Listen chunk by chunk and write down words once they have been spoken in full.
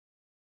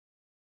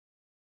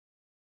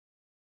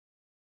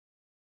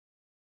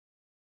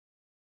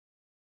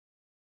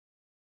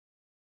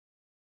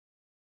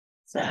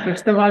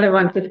First of all, I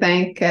want to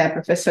thank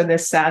Professor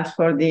Dessart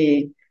for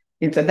the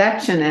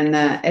introduction. And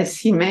as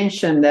he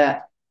mentioned,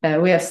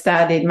 we have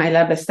studied, my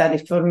lab has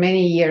studied for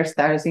many years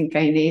tyrosine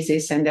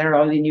kinases and their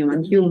role in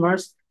human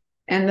tumors.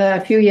 And a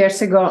few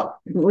years ago,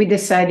 we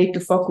decided to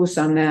focus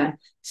on a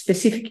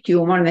specific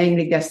tumor,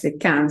 namely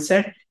gastric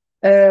cancer,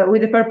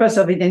 with the purpose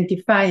of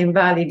identifying,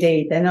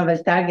 validate the novel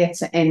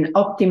targets and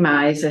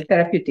optimize a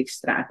therapeutic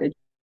strategy.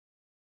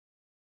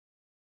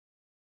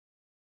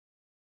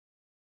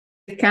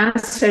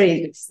 Cancer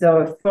is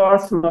the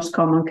fourth most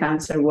common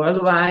cancer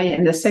worldwide,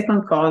 and the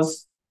second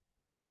cause,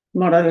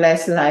 more or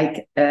less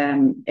like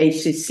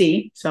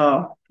HCC,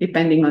 so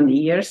depending on the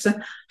years,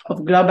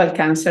 of global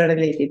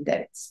cancer-related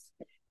deaths.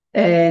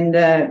 And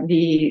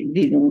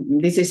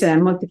this is a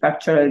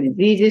multifactorial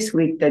disease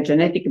with a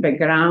genetic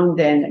background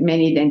and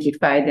many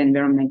identified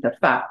environmental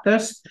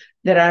factors.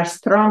 There are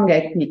strong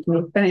ethnic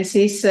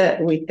differences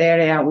with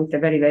area with a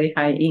very, very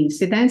high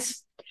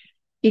incidence.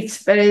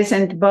 It's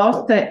present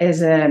both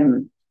as a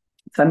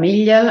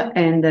familial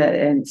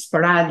and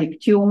sporadic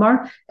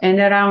tumor, and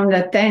around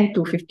 10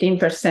 to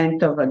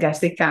 15% of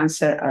gastric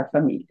cancer are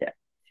familial.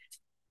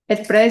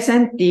 At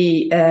present,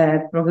 the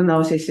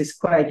prognosis is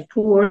quite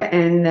poor,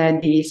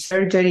 and the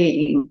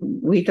surgery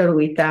with or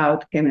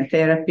without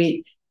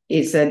chemotherapy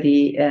is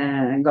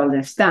the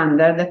golden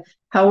standard.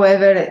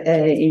 However,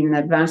 in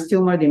advanced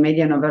tumor, the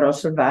median overall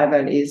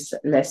survival is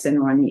less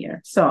than 1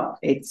 year. So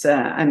it's,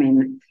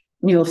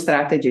 new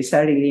strategies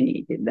are really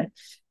needed.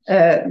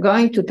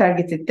 Going to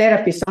targeted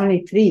therapies,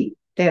 only 3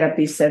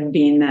 therapies have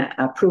been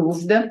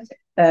approved.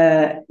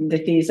 That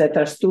is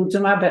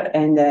Trastuzumab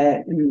and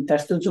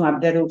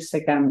Trastuzumab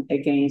deruxtecan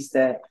against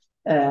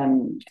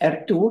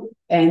HER2,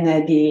 and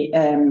the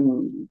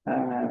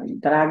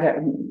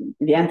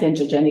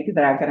anti-angiogenic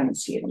drug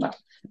ramucirumab.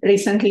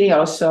 Recently,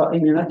 also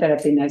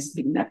immunotherapy has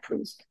been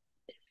approved.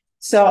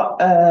 So,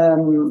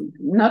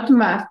 not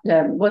much.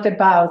 What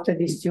about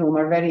this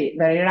tumor? Very,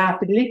 very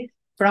rapidly.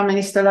 From an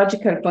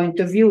histological point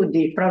of view,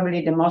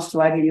 probably the most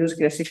widely used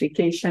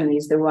classification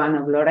is the one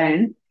of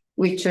Loren,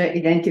 which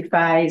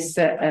identifies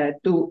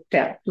two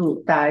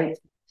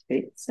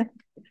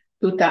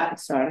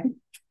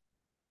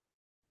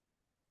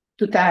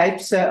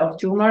types of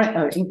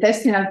tumor,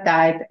 intestinal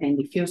type and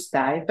diffuse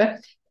type.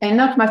 And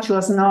not much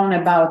was known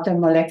about the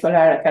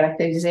molecular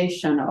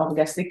characterization of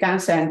gastric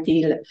cancer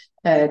until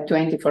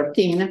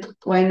 2014,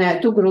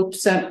 when 2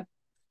 groups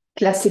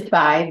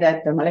classified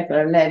at the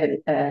molecular level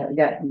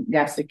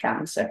gastric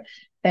cancer.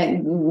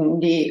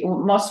 And the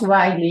most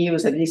widely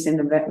used, at least in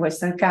the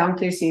Western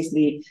countries, is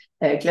the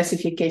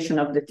classification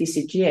of the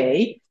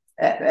TCGA.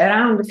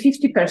 Around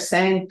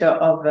 50%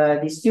 of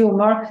this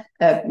tumor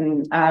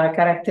are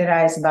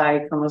characterized by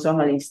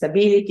chromosomal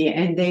instability,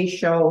 and they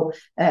show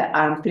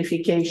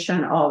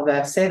amplification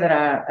of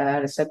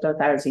several receptor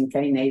tyrosine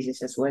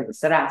kinases as well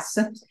as RAS.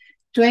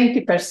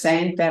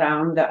 20%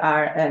 around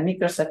are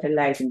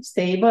microsatellite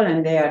unstable,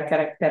 and they are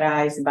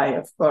characterized by,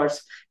 of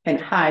course, a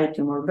high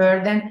tumor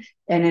burden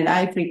and a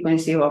high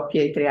frequency of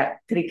PI3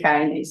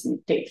 kinase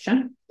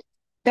mutation.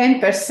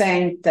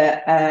 10%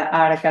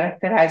 are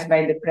characterized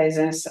by the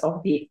presence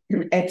of the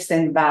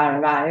Epstein-Barr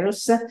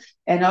virus,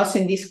 and also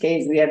in this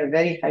case we have a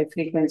very high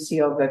frequency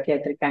of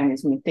PI3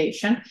 kinase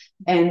mutation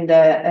and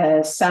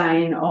a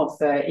sign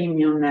of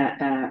immune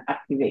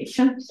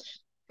activation.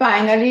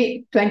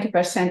 Finally,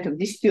 20% of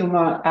this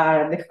tumor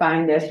are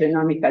defined as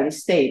genomically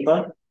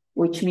stable,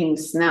 which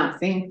means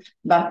nothing,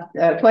 but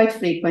quite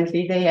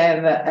frequently they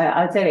have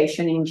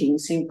alteration in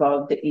genes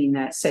involved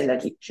in cell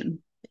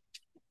addiction.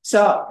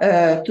 So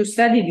to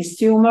study this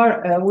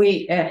tumor,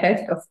 we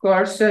had, of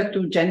course,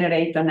 to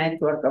generate a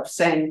network of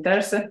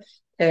centers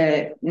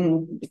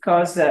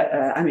because,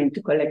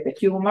 to collect the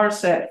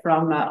tumors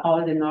from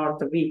all the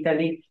north of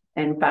Italy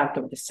and part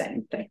of the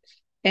center.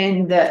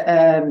 And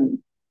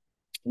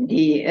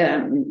we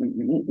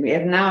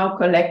have now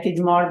collected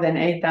more than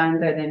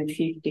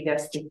 850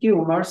 gastric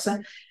tumors,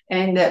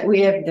 and we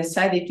have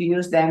decided to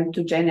use them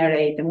to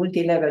generate a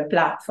multi-level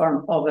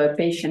platform of a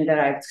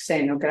patient-derived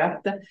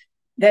xenograft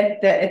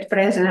that at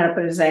present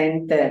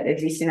represent, at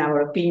least in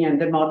our opinion,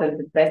 the model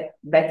that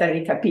best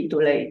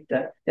recapitulate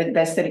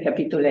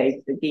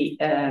the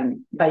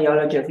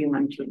biology of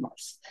human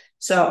tumors.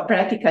 So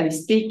practically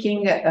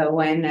speaking,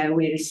 when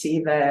we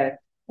receive a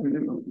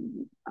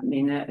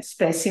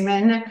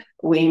specimen,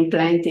 we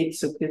implant it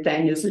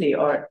subcutaneously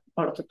or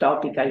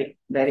orthotopically,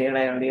 very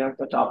rarely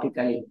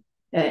orthotopically,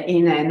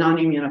 in a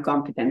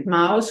non-immunocompetent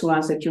mouse.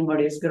 Once the tumor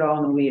is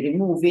grown, we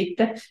remove it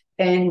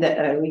and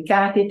we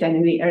cut it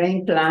and we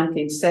reimplant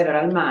in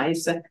several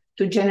mice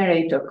to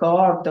generate a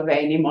cohort of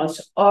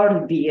animals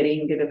all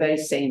bearing the very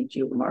same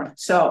tumor.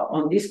 So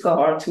on these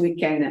cohorts, we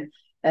can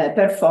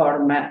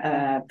perform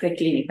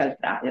preclinical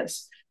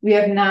trials. We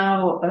have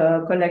now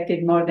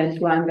collected more than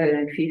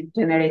 250,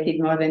 generated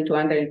more than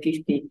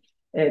 250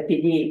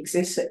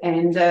 PDXs,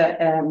 and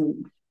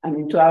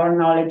to our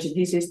knowledge,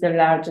 this is the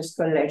largest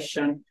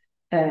collection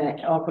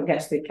of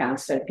gastric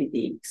cancer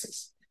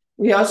PDXs.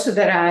 We also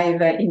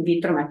derive in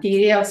vitro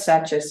materials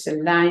such as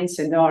cell lines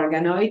and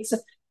organoids,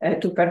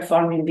 to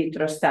perform in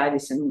vitro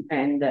studies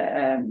and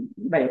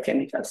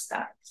biochemical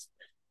studies.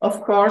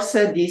 Of course,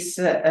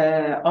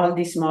 all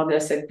these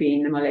models have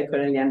been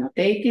molecularly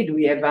annotated.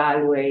 We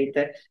evaluate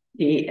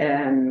the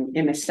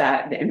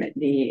MSI,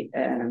 the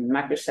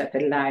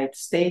microsatellite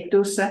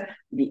status,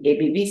 the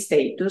ABV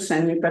status,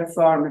 and we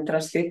perform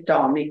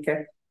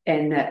transcriptomic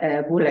and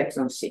whole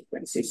exome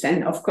sequences.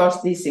 And of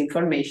course, this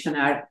information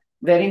are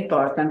very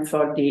important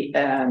for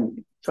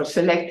for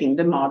selecting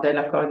the model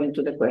according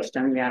to the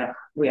question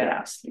we are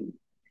asking.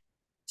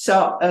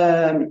 So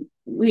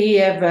we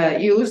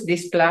have used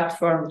this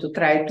platform to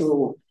try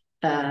to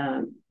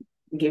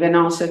give an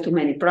answer to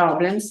many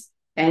problems.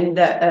 And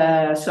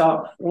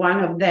so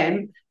one of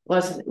them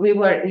was we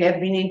have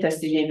been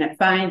interested in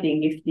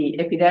finding if the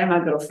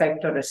epidermal growth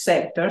factor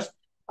receptors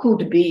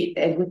could be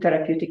a good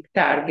therapeutic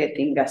target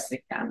in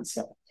gastric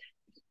cancer.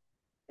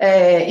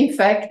 In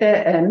fact,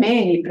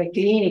 many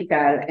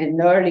preclinical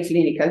and early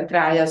clinical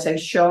trials have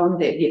shown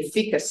the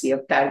efficacy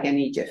of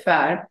targeting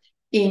EGFR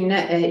in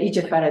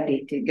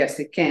EGFR-addicted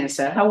gastric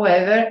cancer.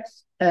 However,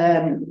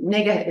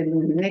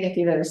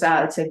 negative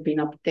results have been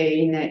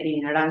obtained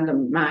in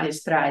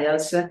randomized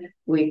trials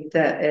with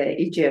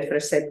EGF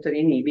receptor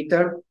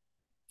inhibitor.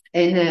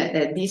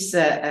 And these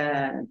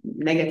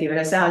negative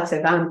results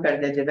have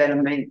hampered the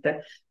development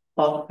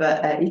of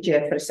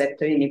EGF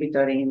receptor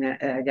inhibitor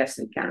in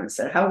gastric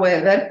cancer.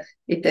 However,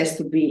 it has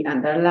to be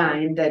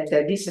underlined that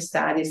these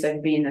studies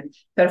have been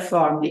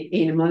performed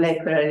in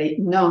molecularly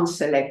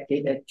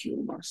non-selected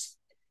tumors.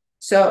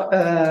 So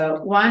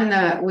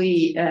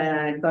we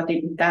got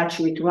in touch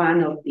with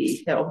one of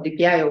the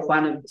PI of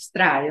one of these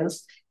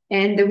trials,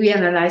 and we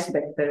analyzed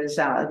back the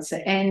results.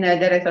 And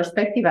the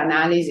retrospective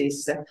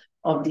analysis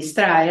of this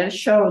trial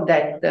showed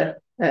that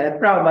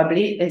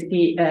probably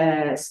the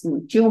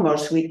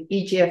tumors with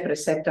EGF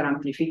receptor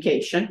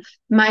amplification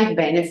might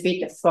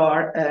benefit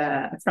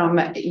from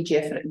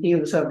the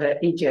use of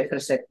EGF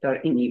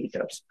receptor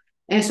inhibitors.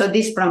 And so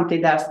this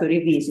prompted us to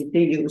revisit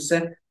the use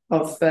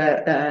of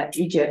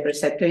EGF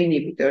receptor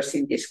inhibitors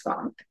in this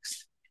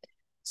context.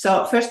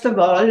 So first of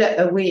all,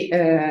 we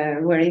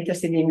were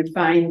interested in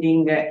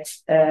finding a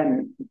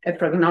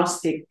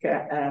prognostic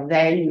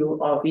value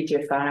of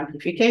EGFR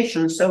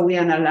amplification. So we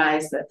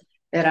analyzed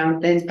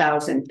around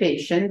 10,000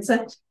 patients.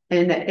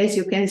 And as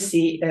you can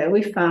see,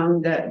 we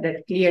found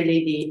that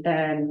clearly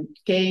the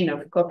gain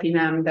of copy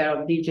number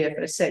of the EGF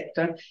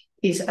receptor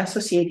is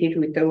associated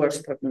with the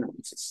worst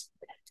prognosis.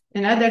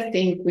 Another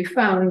thing we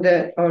found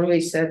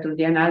always through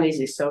the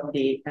analysis of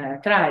the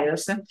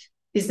trials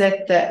is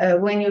that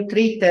when you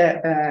treat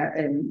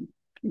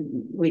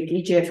with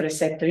EGF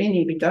receptor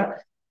inhibitor,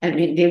 I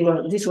mean,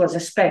 this was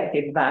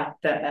expected, but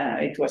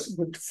it was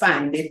good to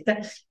find it,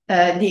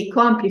 the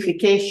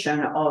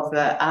co-amplification of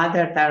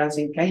other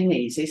tyrosine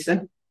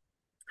kinases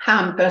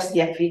hampers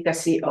the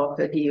efficacy of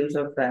the use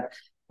of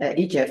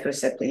EGF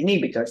receptor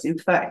inhibitors. In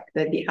fact,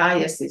 the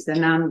highest is the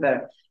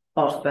number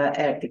of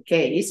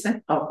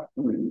RTKs, of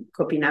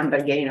copy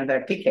number gain of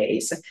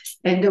RTKs,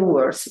 and the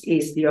worst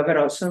is the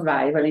overall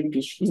survival in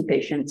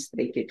patients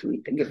treated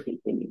with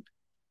gefitinib.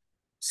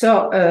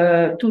 So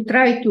to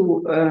try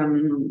to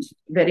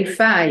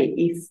verify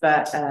if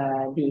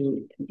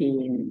the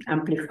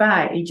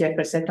EGF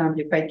receptor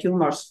amplified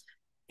tumors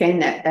can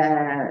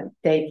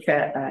take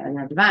an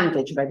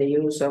advantage by the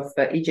use of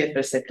EGF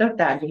receptor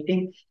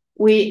targeting,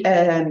 we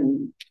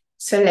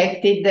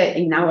selected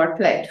in our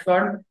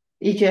platform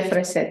EGF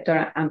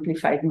receptor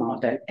amplified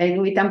model.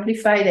 And with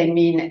amplified, I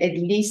mean at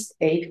least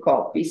 8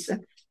 copies,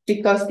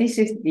 because this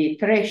is the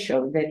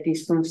threshold that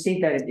is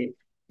considered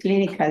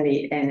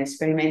clinically and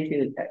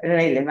experimentally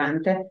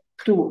relevant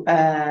to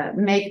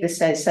make the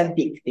cells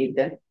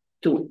addicted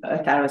to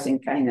tyrosine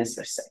kinase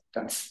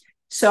receptors.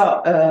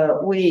 So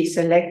we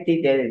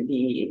selected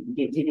the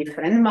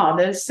different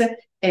models,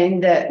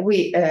 and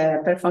we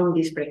performed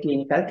this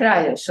preclinical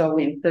trial. So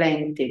we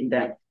implanted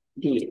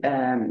the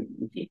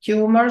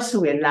tumors,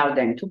 we allowed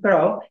them to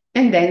grow,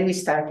 and then we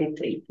started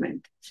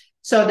treatment.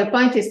 So the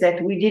point is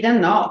that we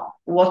didn't know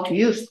what to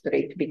use to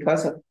treat,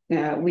 because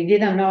we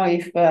didn't know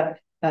if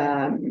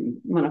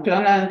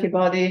monoclonal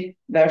antibody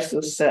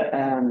versus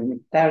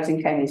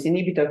tyrosine kinase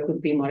inhibitor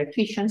could be more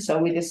efficient. So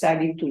we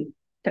decided to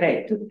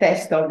try to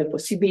test all the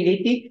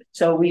possibility.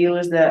 So we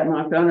used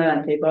monoclonal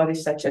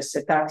antibodies such as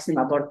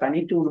cetuximab or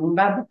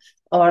panitumumab,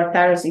 or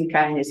tyrosine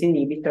kinase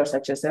inhibitors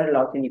such as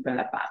erlotinib and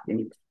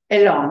lapatinib,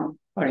 alone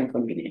or in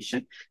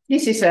combination.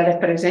 This is a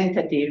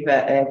representative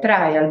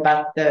trial,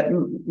 but I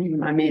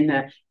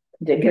mean,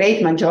 the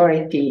great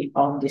majority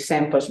of the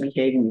samples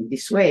behave in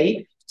this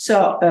way.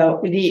 So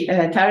the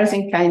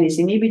tyrosine kinase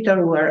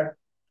inhibitor were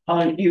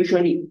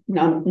usually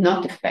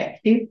not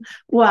effective,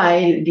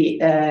 while the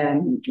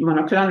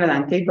monoclonal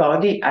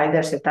antibody, either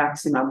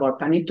cetuximab or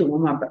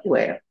panitumumab,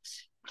 were.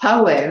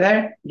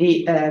 However,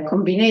 the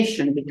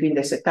combination between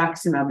the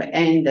cetuximab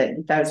and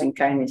the tyrosine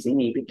kinase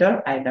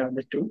inhibitor, either of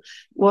the two,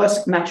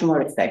 was much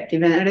more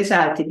effective and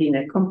resulted in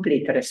a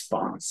complete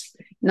response.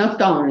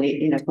 Not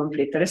only in a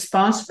complete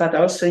response, but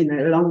also in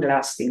a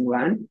long-lasting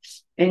one.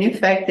 And in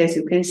fact, as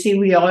you can see,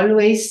 we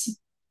always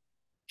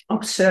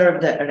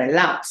observed a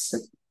relapse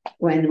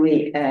when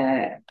we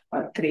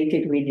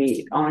treated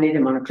with only the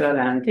monoclonal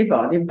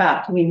antibody,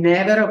 but we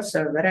never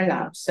observed a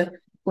relapse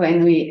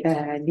when we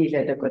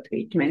did the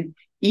co-treatment,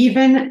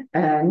 even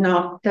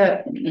not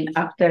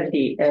after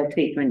the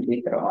treatment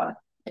withdrawal.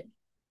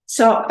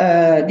 So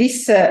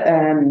this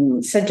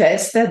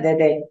suggests that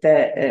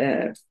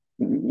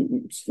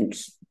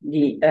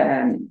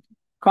the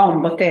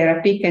combo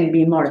therapy can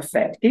be more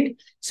effective.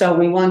 So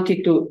we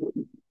wanted to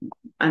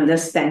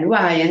understand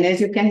why. And as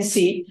you can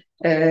see,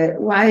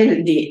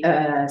 while the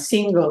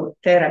single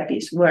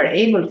therapies were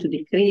able to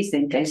decrease the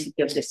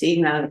intensity of the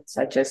signal,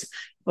 such as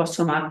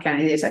phospho-MAP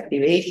kinase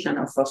activation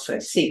or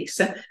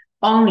phospho-6,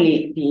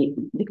 only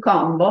the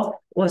combo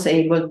was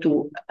able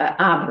to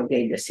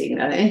abrogate the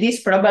signal. And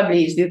this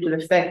probably is due to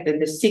the fact that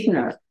the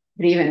signal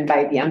driven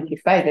by the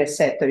amplified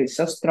receptor is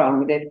so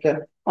strong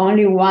that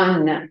only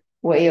one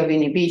way of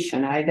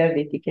inhibition, either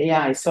the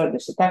TKIs or the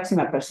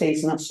cetuximab per se,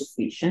 is not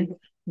sufficient.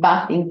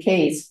 But in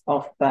case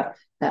of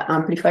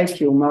amplified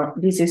tumor,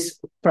 this is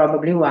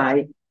probably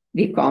why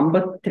the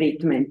combo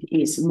treatment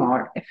is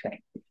more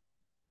effective.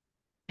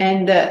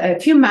 And a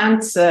few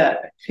months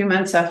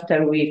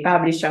after we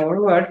published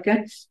our work,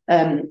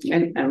 a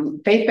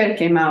paper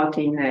came out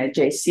in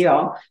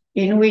JCO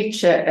in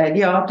which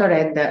the author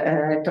had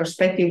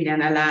retrospectively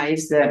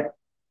analyzed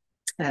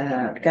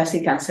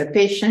gastric cancer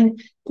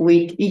patient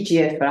with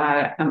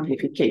EGFR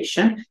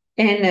amplification.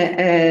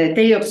 And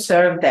they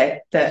observed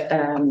that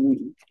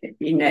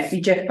in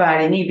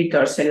EGFR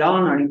inhibitors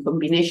alone or in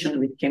combination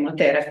with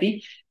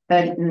chemotherapy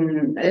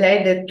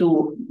led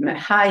to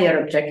higher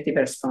objective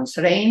response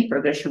rate,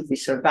 progression-free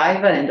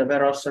survival, and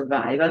overall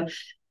survival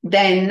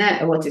than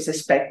what is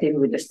expected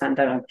with the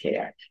standard of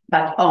care,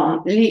 but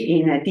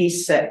only in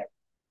these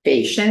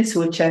patients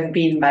which have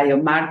been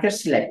biomarker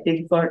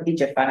selected for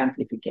EGFR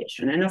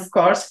amplification. And of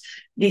course,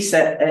 this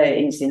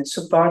is in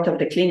support of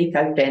the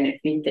clinical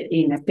benefit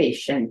in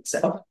patients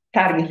of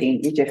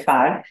targeting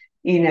EGFR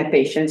in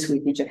patients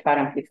with EGFR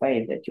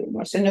amplified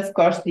tumors. And of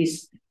course,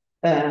 this,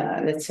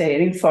 let's say,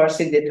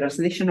 reinforces the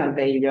translational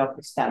value of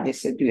the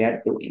studies that we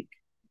are doing.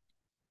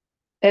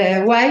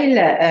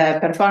 While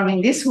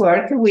performing this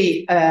work,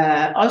 we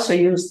also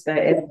used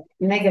a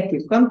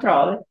negative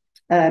control,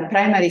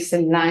 primary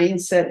cell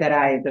lines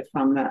derived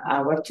from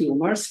our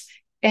tumors,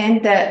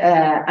 and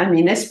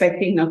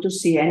expecting not to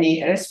see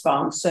any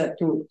response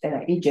to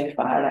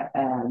EGFR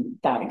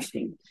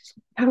targeting.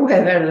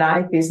 However,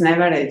 life is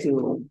never as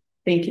you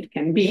think it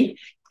can be.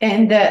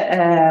 And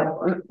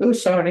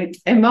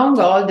among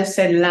all the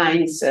cell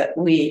lines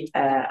we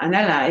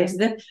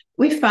analyzed,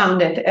 we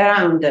found that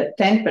around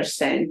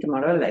 10%,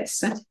 more or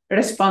less,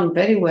 respond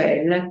very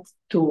well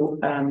to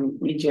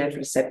EGFR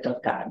receptor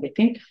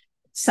targeting.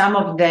 Some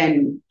of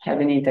them have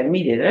an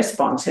intermediate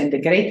response, and the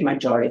great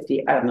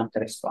majority are not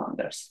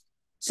responders.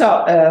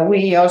 So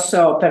we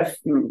also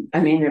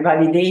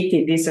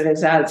validated these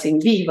results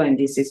in vivo, and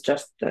this is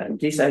just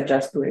these are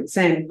just two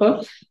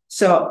examples.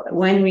 So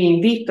when we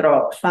in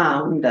vitro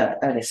found a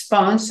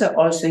response,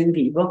 also in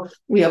vivo,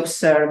 we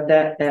observed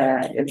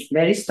a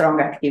very strong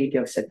activity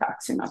of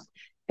cetuximab.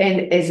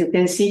 And as you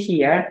can see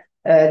here,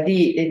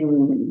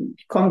 the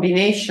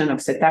combination of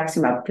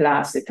cetuximab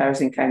plus the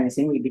tyrosine kinase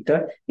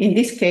inhibitor, in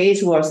this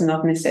case, was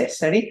not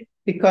necessary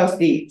because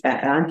the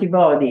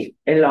antibody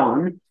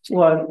alone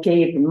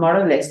gave more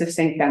or less the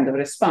same kind of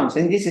response.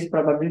 And this is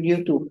probably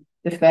due to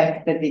the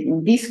fact that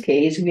in this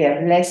case, we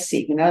have less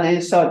signal,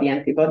 and so the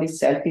antibody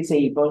itself is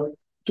able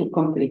to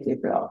completely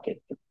block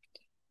it.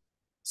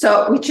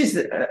 So, which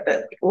is,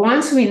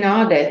 once we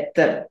know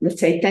that, let's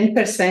say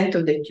 10%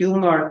 of the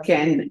tumor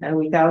can,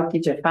 without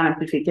EGFR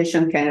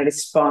amplification, can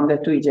respond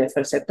to EGFR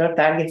receptor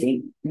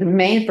targeting, the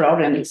main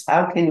problem is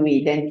how can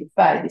we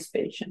identify this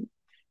patient?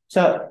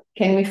 So,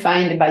 can we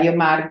find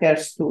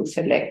biomarkers to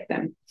select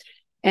them?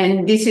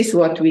 And this is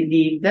what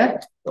we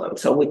did,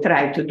 so we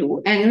tried to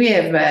do. And we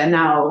have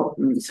now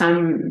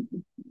some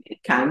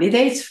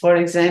candidates, for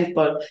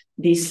example,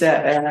 this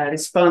the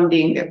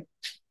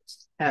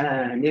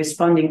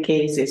responding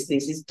cases,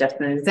 this is just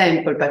an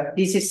example, but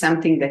this is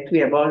something that we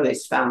have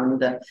always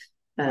found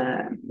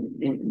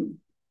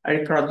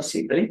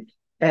reproducibly.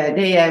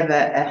 They have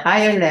a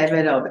higher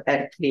level of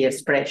HER3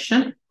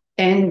 expression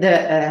and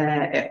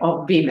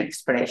of BEAM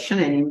expression.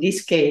 And in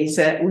this case,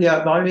 we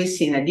have always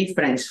seen a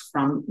difference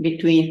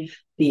between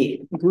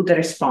the good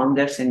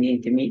responders and the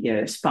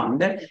intermediate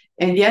responder.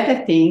 And the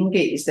other thing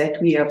is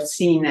that we have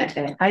seen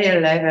a higher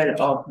level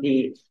of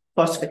the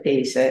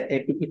phosphatase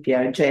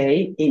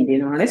PTPRJ in the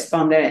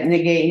non-responder. And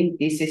again,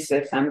 this is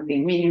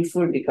something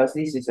meaningful because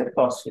this is a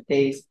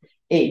phosphatase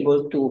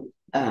able to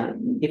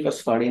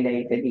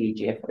dephosphorylate the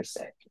EGFR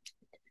receptor.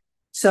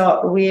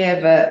 So we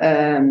have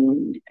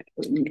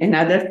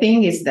another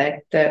thing is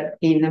that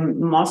in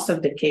most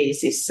of the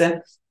cases,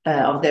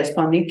 of the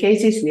responding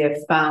cases, we have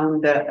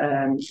found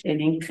an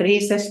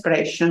increased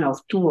expression of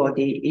two of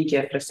the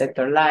EGFR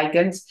receptor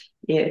ligands,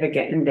 ERG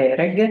and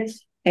ERG.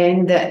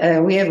 And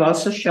we have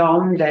also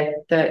shown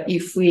that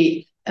if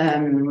we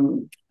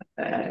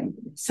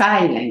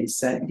silence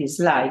this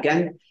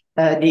ligand,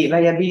 the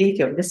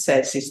viability of the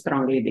cells is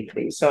strongly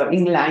decreased. So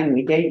in line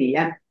with the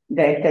idea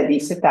that the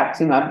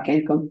cetuximab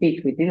can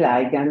compete with the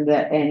ligand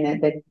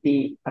and that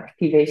the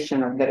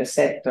activation of the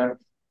receptor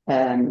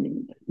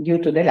due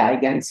to the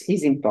ligands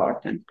is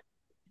important.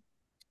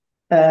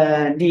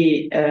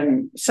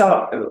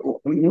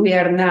 So we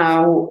are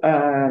now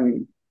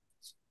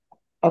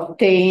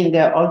obtained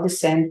all the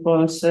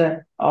samples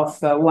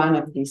of one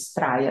of these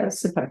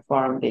trials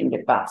performed in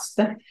the past,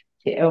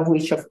 of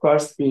which, of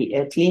course,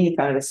 the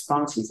clinical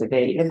response is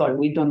available.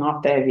 We do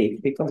not have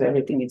it because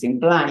everything is in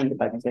blind,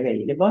 but it's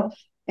available.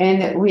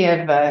 And we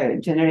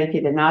have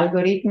generated an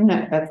algorithm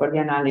for the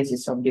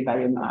analysis of the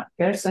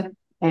biomarkers.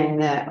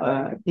 And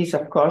this,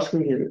 of course,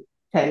 will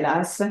tell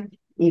us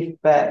if,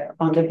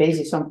 on the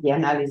basis of the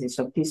analysis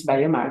of these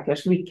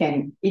biomarkers, we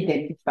can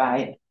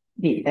identify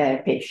the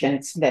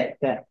patients that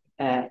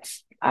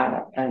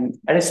are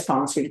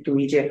responsive to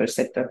EGF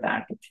receptor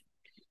target.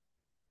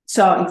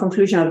 So in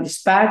conclusion of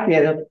this part, we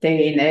have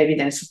obtained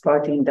evidence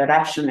supporting the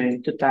rationale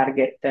to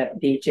target the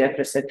EGF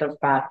receptor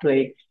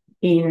pathway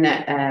in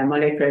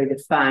molecularly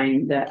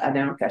defined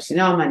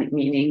adenocarcinoma,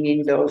 meaning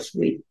in those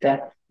with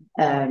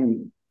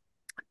EGFR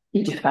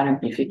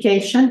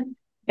amplification.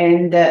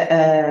 And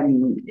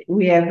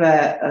we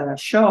have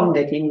shown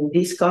that in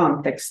this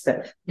context,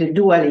 the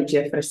dual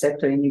EGF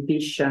receptor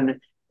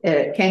inhibition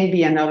can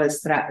be a novel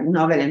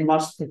and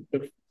most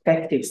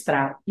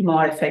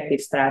more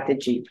effective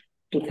strategy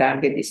to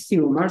target these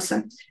tumors.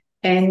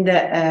 And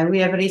we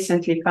have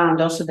recently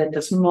found also that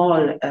a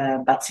small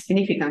but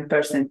significant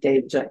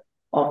percentage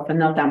of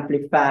not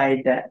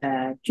amplified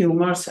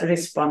tumors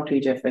respond to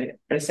EGFR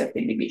receptor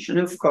inhibition.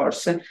 Of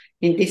course,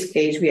 in this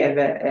case, we have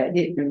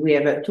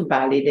to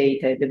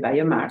validate the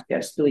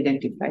biomarkers to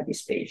identify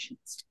these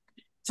patients.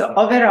 So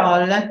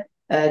overall,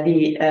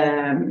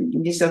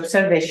 this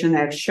observation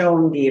have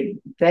shown the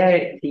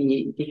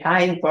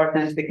high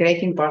importance, the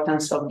great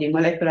importance of the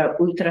molecular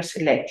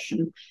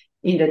ultra-selection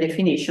in the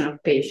definition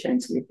of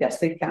patients with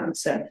gastric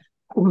cancer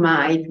who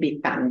might be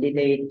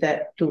candidate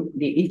to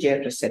the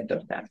EGF receptor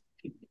target.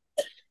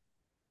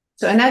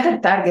 So another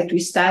target we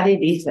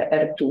studied is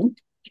HER2.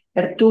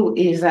 HER2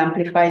 is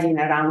amplified in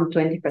around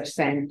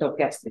 20% of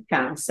gastric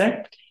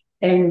cancer.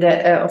 And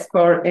of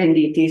course, and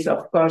it is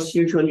of course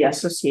usually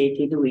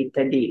associated with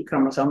the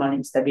chromosomal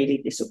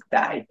instability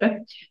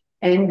subtype.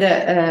 And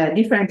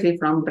differently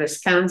from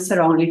breast cancer,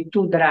 only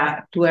two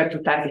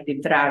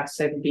HER2-targeted drugs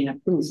have been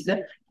approved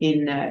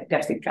in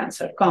gastric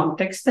cancer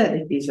context.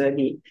 That is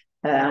the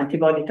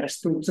antibody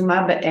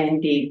Trastuzumab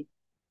and the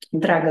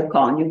drug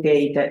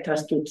conjugate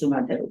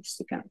Trastuzumab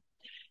deruxtecan.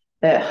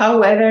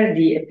 However,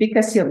 the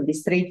efficacy of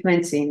these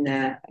treatments in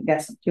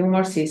gastric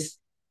tumors is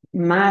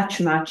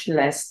much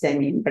less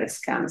than in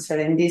breast cancer.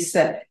 And this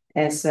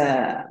has,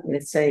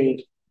 let's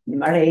say,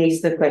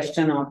 raised the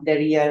question of the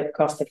real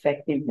cost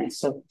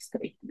effectiveness of this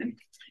treatment.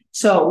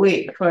 So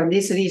for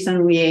this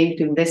reason, we aim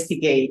to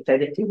investigate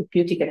the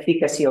therapeutic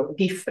efficacy of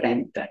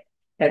different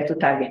HER2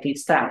 targeting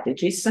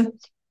strategies.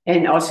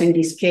 And also in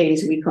this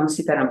case, we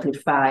consider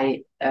amplify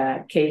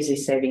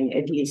cases having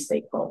at least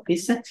 8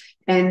 copies.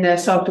 And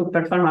so to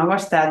perform our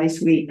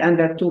studies, we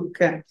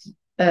undertook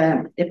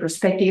a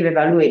prospective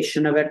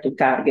evaluation of HER2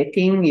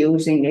 targeting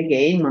using,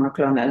 again,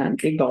 monoclonal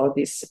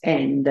antibodies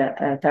and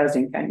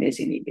tyrosine kinase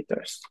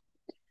inhibitors.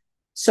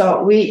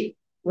 So we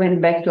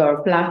went back to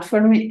our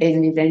platform and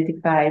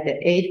identified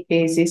 8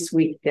 cases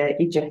with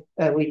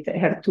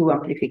HER2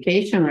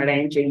 amplification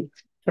ranging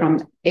from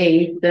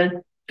 8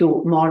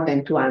 to more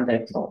than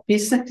 200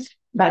 copies.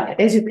 But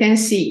as you can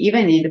see,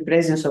 even in the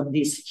presence of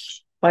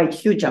this quite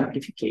huge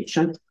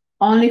amplification,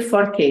 only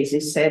 4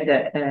 cases had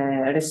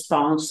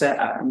response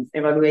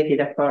evaluated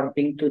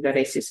according to the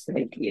RECIST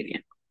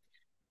criterion.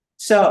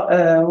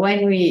 So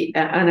when we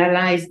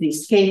analyzed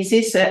these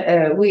cases,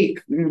 we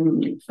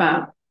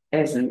found,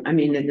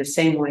 in the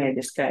same way I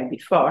described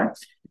before,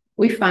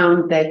 we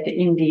found that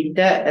indeed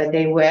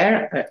they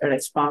were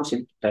responsive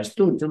to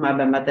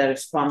Trastuzumab, but the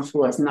response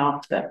was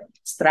not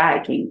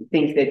striking.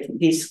 Think that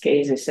these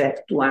cases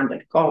have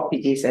 200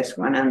 copies, this has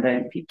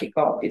 150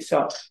 copies,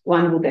 so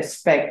one would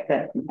expect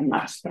a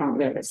much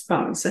stronger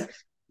response.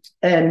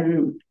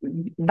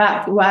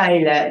 But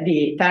while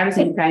the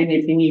tyrosine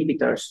kinase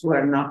inhibitors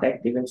were not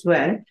active as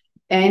well,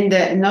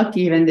 and not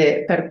even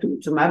the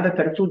pertuzumab.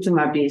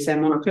 Pertuzumab is a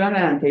monoclonal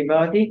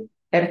antibody,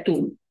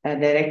 HER2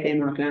 direct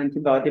monoclonal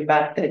antibody,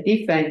 but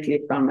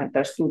differently from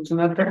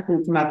Trastuzumab,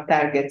 pertuzumab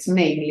targets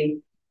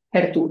mainly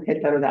HER2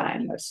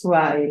 heterodimers,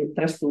 while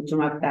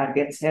Trastuzumab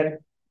targets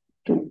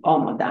HER2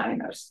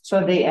 homodimers.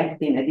 So they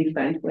act in a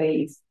different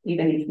way,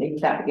 even if they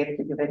target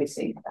the very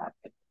same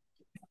target.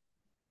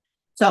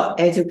 So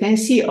as you can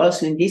see,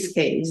 also in this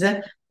case,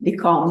 the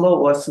combo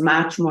was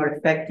much more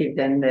effective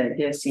than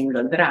the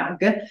single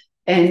drug.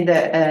 And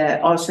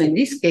also in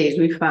this case,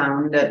 we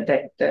found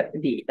that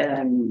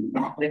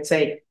let's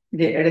say,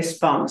 the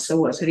response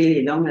was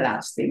really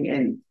long-lasting,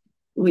 and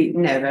we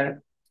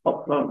never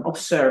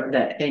observed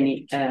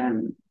any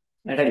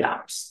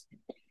relapse.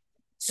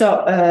 So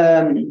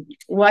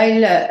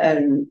while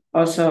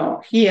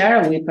also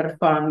here we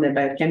performed the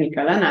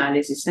biochemical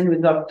analysis and we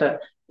got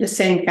the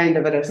same kind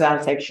of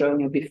results I've shown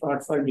you before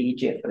for the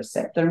EGFR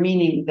receptor,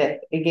 meaning that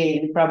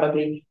again,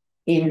 probably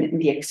in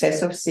the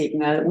excess of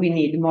signal, we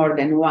need more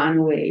than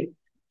one way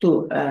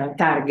to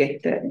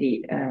target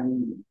the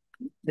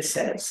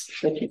cells.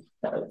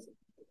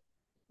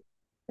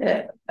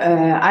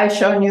 I've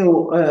shown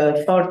you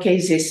 4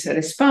 cases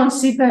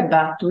responsive,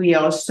 but we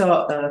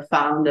also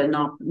found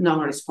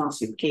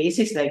non-responsive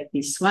cases like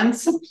these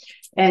ones.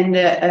 And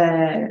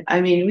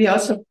I mean, we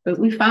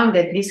found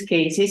that these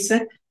cases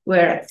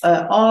were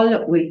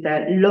all with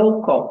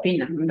low copy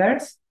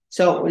numbers,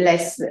 so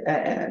less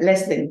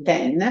than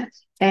 10,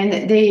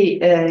 and they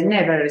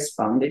never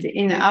responded.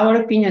 In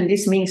our opinion,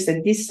 this means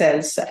that these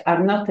cells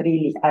are not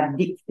really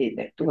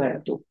addicted to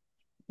HER2.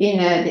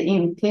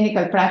 In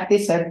clinical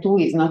practice,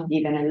 HER2 is not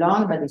given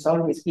alone, but it's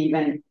always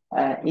given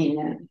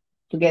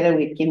together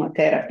with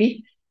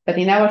chemotherapy. But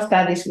in our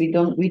studies, we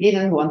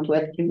didn't want to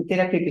add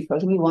chemotherapy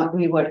because we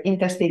were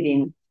interested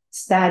in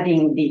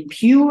studying the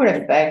pure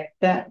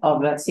effect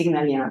of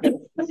signaling.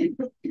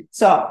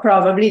 So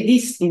probably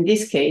in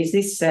this case,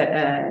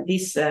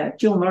 these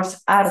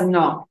tumors are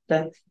not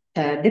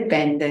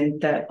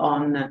dependent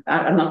on,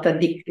 are not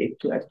addicted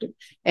to HER2.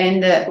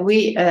 And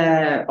we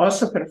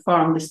also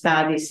performed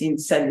studies in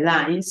cell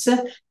lines,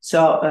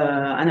 so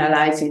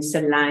analyzing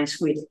cell lines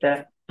with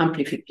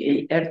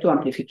HER2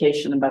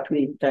 amplification, but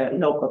with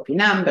low copy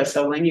number.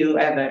 So when you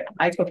have a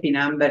high copy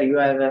number, you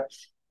have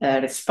a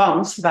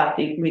response, but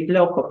with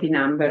low copy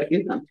number,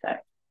 you don't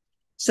have.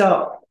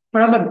 So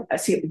probably,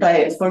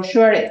 for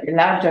sure, a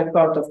larger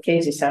cohort of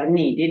cases are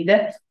needed,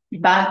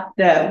 but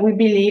we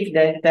believe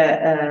that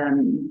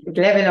the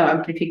level of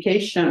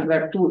amplification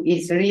HER2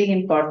 is really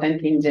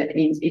important in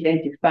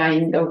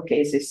identifying those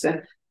cases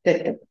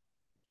that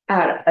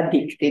are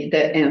addicted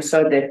and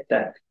so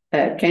that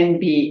can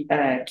be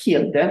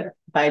killed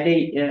by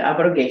the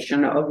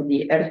abrogation of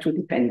the HER2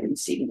 dependent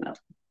signal.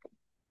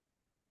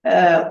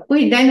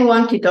 We then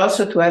wanted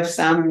also to have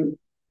some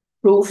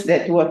proof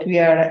that what we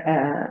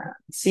are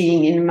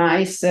seeing in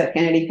mice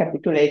can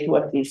recapitulate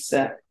what is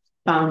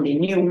found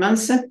in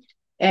humans.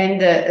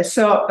 And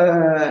so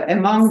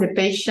among the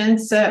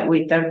patients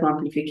with HER2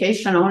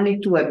 amplification, only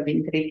 2 have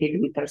been treated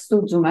with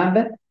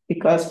Trastuzumab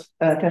because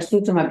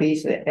Trastuzumab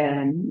is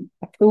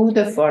approved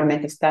for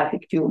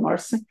metastatic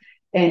tumors.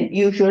 And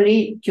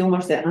usually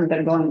tumors that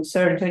undergo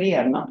surgery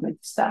are not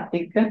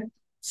metastatic.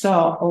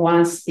 So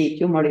once the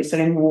tumor is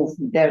removed,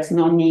 there's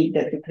no need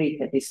to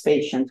treat these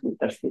patients with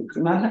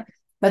Trastuzumab.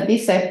 But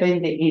this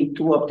happened in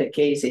 2 of the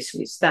cases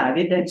we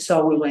studied. And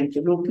so we went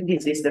to look.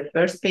 This is the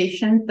first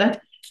patient.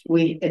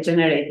 We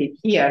generated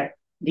here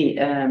the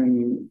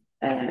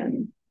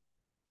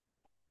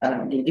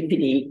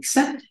PDX,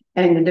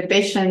 and the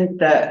patient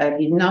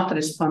did not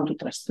respond to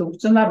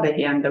Trastuzumab, but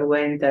he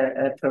underwent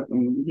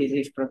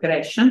disease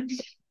progression.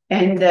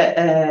 And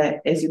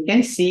as you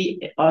can see,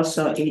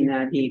 also in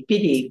the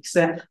PDX,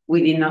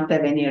 we did not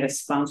have any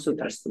response to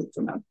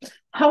Trastuzumab.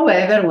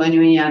 However, when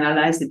we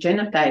analyzed the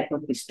genotype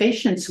of these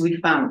patients, we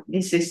found,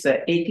 this is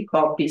 80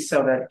 copies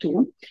of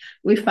HER2.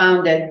 We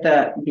found that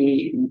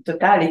the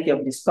totality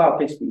of these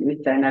copies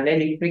with an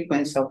allelic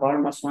frequency of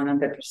almost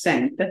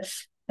 100%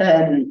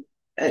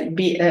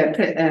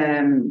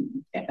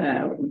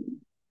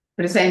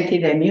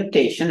 presented a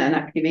mutation, an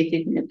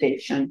activated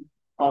mutation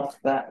of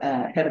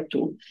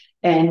HER2.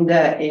 And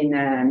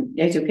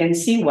as you can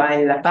see,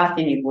 while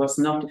lapatinib was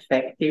not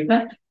effective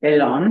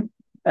alone,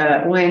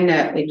 when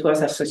it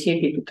was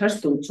associated to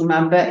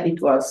Trastuzumab, it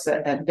was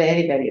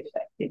very, very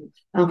effective.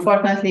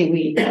 Unfortunately,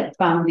 we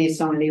found this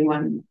only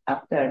one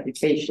after the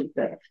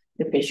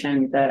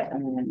patient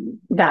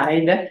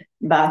died,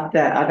 but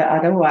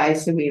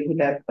otherwise we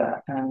would have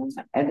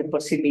had the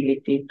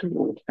possibility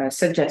to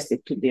suggest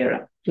it to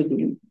the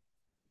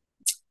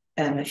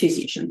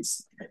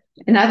physicians.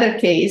 Another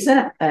case,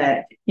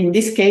 in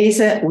this case,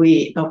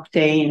 we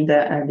obtained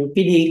the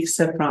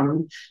PDX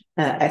from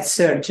at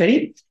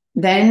surgery.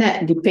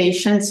 Then the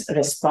patients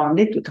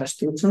responded to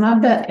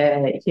Trastuzumab.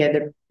 He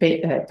had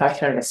a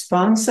partial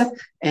response.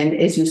 And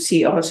as you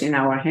see also in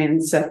our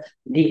hands,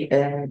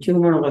 the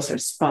tumor was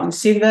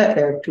responsive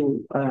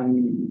to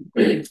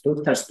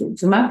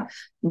Trastuzumab.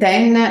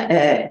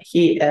 Then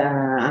he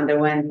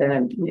underwent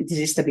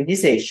disease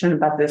stabilization,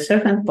 but at a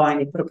certain point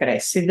he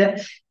progressed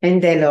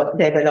and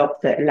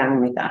developed lung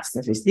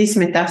metastasis. This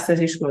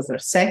metastasis was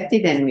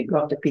resected and we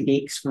got the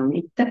PDX from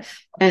it.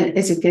 And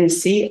as you can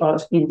see,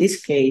 also in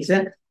this case,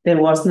 there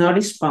was no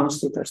response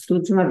to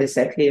Trastuzumab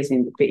exactly as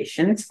in the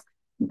patients.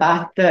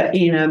 But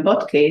in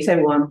both cases, I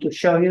want to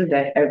show you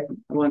that I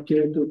want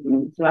you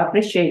to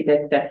appreciate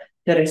that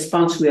the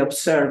response we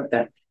observed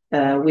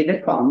with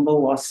the combo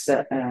was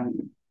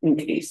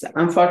increased.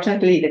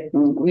 Unfortunately,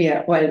 we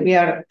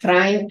are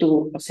trying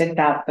to set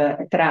up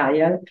a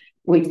trial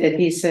with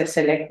these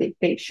selected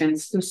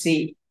patients to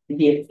see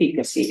the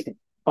efficacy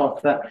of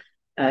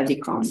the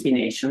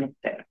combination of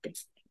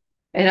therapies.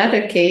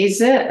 Another case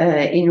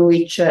in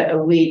which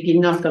we did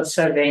not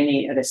observe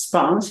any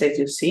response, as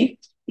you see,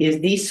 is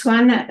this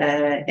one.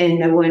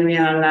 And when we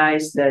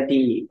analyzed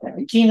the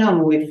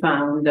genome, we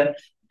found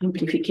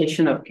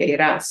amplification of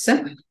KRAS.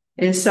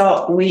 And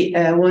so we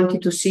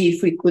wanted to see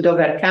if we could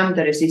overcome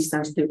the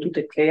resistance due to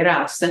the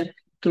KRAS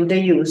through the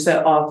use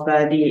of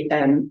the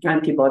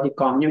antibody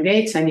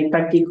conjugates, and in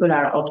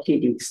particular of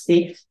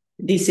PDXs.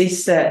 This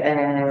is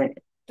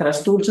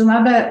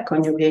Trastuzumab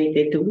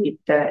conjugated with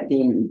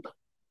the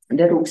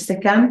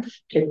deruxtecan,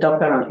 the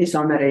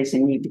topoisomerase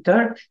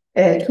inhibitor,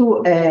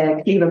 to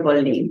a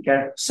cleavable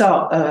linker.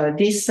 So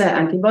this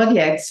antibody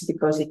acts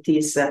because it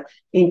is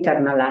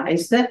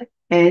internalized,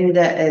 and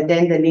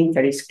then the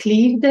linker is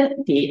cleaved,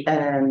 the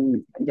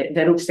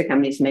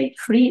deruxtecan is made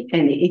free,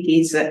 and it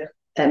is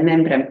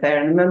membrane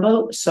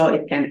permeable, so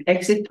it can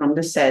exit from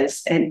the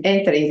cells and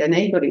enter in the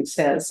neighboring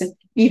cells,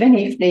 even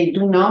if they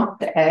do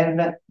not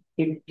have,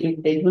 if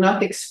they do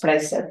not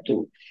express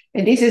HER2.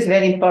 And this is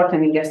very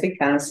important in gastric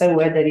cancer,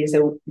 where there is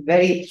a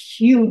very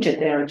huge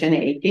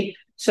heterogeneity.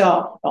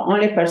 So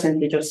only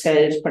percentage of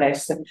cells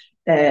express,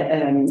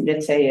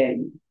 let's say, a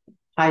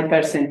high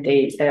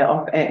percentage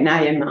of an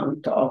high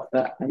amount of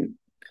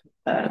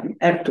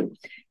HER2.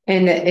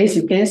 And as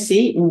you can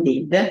see,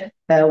 indeed,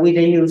 with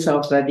the use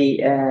of the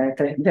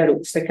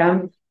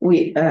deruxtecan,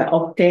 we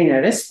obtain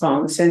a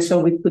response, and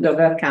so we could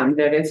overcome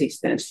the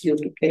resistance due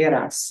to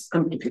KRAS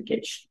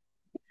amplification.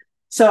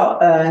 So,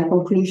 in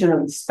conclusion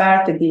of this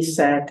part, this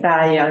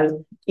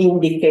trial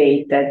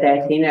indicate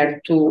that in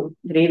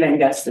HER2-driven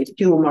gastric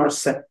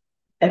tumors, a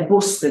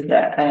boosted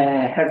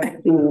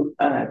HER2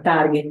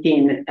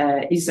 targeting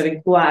is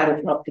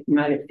required for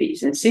optimal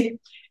efficiency,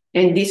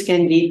 and this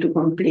can lead to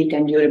complete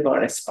and durable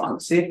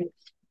responses.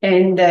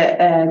 And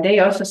they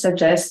also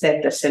suggest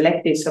that the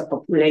selective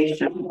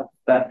subpopulation of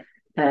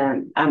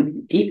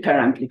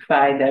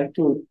hyper-amplified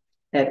HER2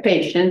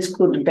 patients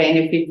could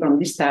benefit from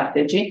this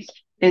strategy.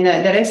 And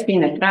there has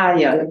been a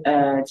trial,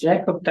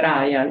 Jacob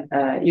trial,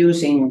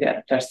 using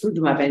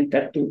Trastuzumab and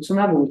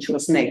Trastuzumab, which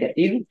was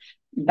negative.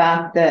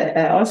 But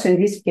also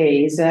in this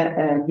case,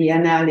 the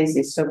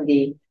analysis of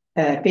the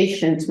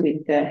patients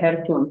with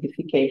HER2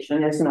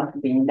 amplification has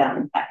not been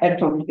done.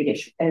 HER2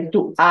 amplification,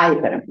 HER2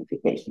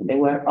 hyperamplification. They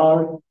were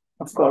all,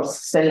 of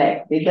course,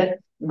 selected,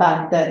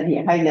 but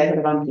the high level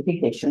of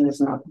amplification has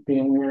not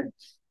been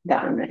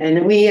done.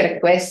 And we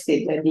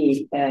requested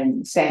the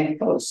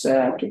samples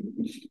to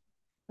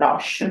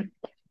Roche,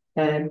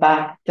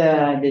 but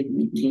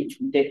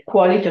the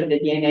quality of the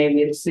DNA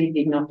we received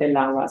did not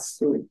allow us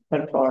to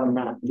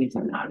perform this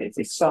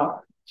analysis.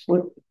 So we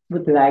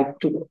would like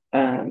to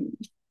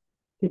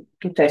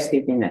test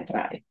it in a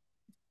trial.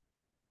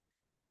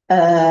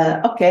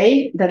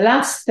 Okay, the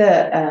last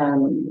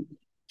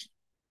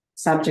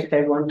subject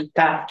I want to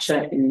touch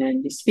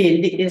in this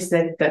field is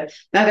that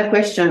another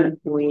question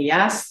we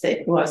asked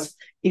was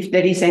if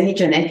there is any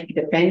genetic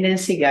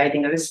dependency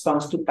guiding a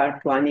response to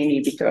PARP1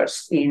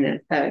 inhibitors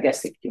in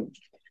gastric tumor.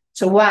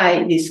 So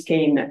why this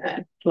came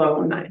to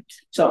our mind?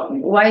 So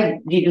why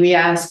did we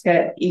ask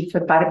if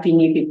a PARP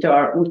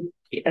inhibitor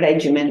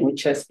regimen,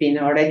 which has been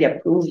already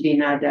approved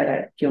in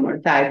other tumor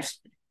types,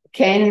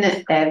 can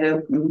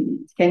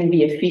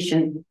be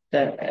efficient,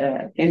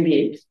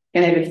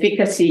 can have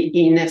efficacy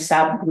in a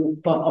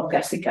subgroup of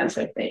gastric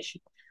cancer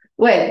patients?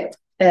 Well,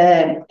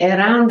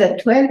 around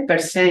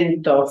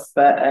 12% of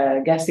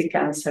gastric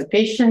cancer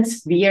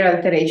patients bear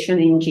alteration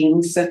in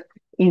genes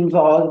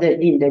involved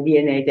in the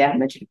DNA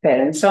damage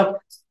repair. And so,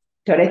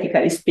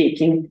 theoretically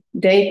speaking,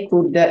 they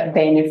could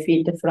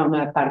benefit from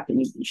a PARP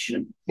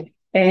inhibition.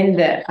 And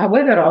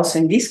however, also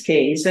in this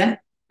case, a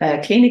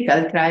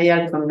clinical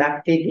trial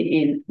conducted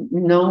in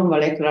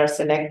non-molecular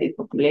selected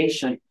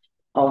population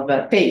of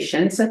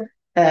patients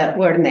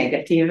were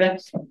negative.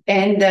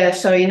 And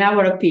so in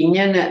our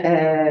opinion,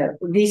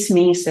 this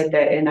means that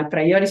a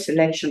priori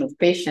selection of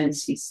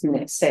patients is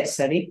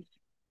necessary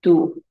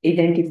to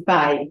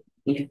identify,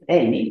 if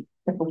any,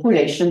 the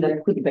population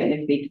that could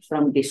benefit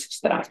from this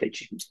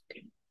strategy.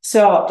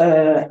 So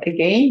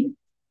again,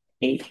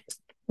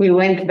 we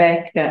went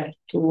back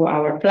to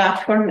our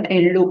platform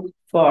and looked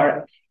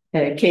for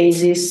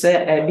cases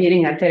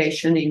bearing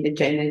alteration in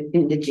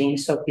the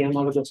genes of the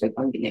homologous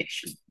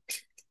recombination.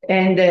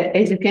 And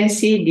as you can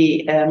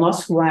see, the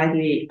most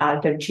widely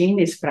altered gene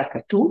is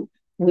BRCA2.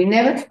 We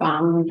never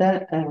found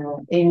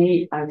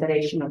any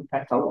alteration of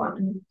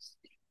BRCA1.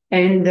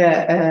 And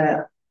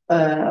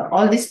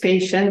all these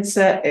patients,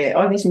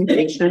 all these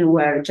mutations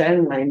were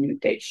germline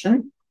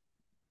mutation.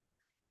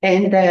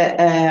 And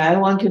I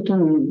want you to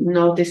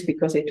notice,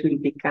 because it will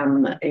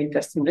become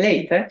interesting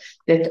later,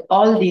 that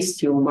all these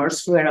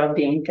tumors were of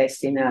the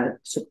intestinal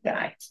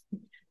subtype.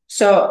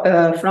 So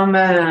from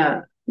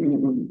a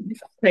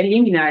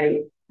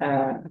preliminary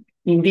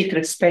in vitro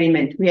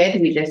experiment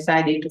we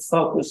decided to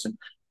focus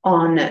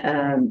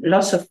on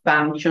loss of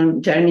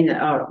function, germinal,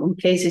 or on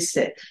cases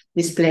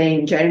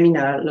displaying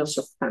germinal loss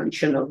of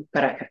function of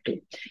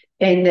BRCA2.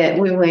 And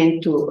we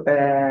went to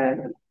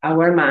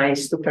our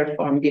mice to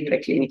perform the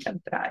preclinical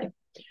trial.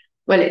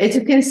 Well, as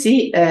you can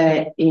see,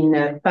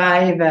 in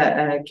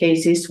 5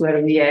 cases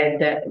where we had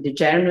the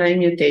germline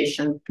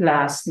mutation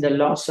plus the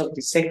loss of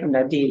the second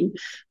allele,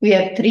 we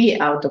have 3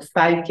 out of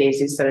 5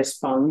 cases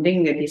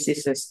responding. This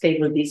is a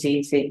stable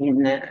disease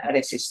in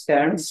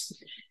resistance.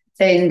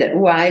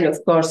 And while, of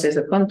course, as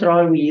a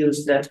control, we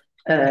used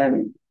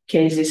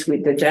cases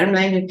with the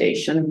germline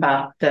mutation,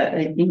 but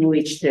in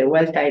which the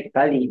wild-type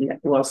allele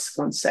was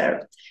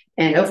conserved.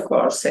 And of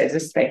course, as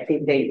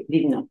expected, they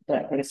did not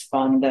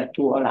respond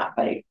to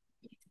olaparib.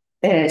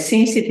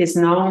 Since it is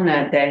known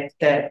that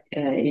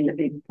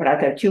in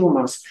other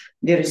tumors,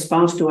 the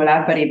response to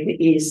olaparib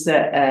is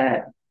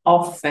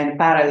often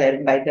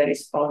paralleled by the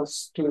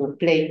response to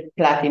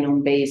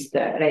platinum-based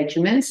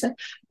regimens,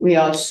 we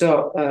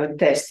also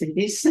tested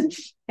this.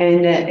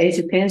 And as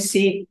you can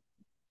see,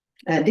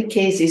 the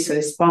cases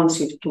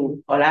responsive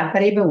to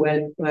olaparib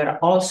were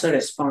also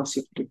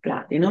responsive to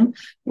platinum,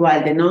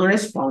 while the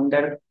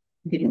non-responder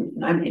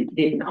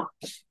did not.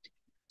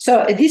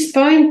 So at this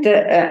point,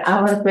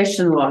 our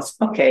question was,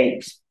 okay,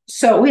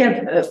 so we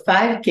have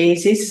 5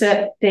 cases,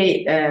 3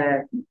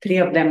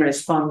 of them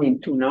responding,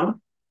 2 not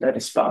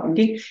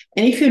responding.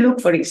 And if you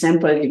look, for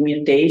example, at the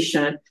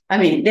mutation, I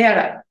mean, they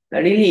are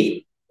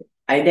really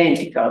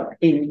identical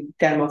in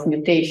terms of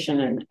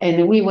mutation.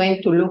 And we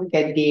went to look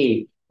at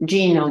the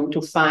genome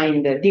to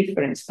find the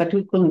difference, but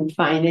we couldn't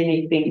find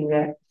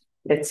anything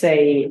let's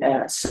say,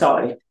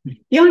 solid.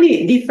 The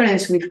only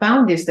difference we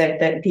found is that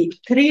the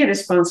 3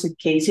 responsive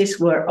cases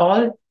were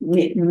all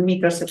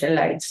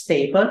microsatellite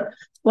stable,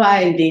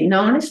 while the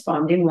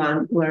non-responding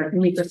one were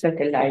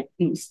microsatellite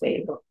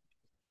unstable.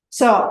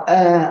 So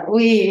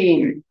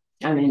we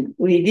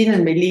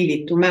didn't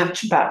believe it too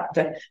much, but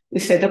we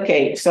said,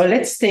 okay, so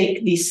let's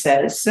take these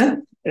cells,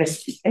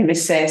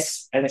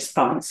 MSS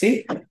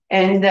responsive,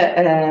 and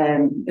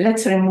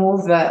let's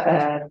remove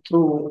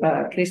through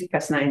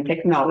CRISPR-Cas9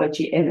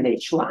 technology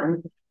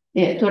MLH1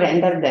 to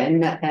render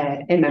them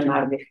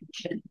MMR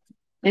deficient.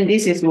 And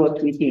this is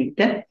what we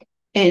did.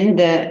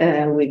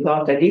 And we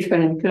got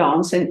different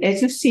clones. And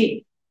as you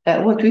see,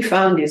 what we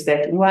found is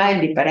that while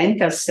the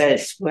parental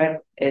cells were,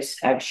 as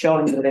I've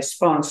shown,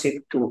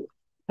 responsive to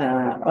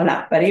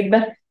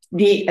olaparib,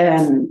 the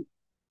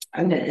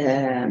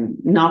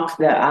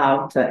knocked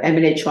out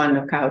MLH1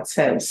 knockout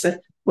cells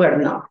were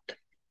not.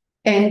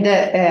 And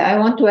I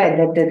want to add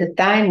that at the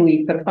time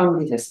we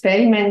performed this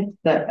experiment,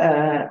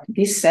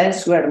 these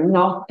cells were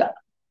not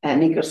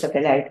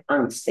microsatellite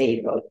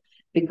unstable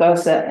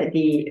because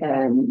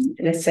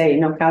let's say,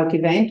 knockout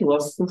event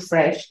was too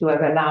fresh to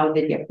have allowed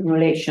the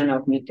accumulation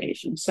of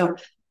mutations. So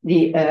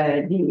the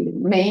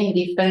main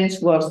difference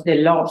was the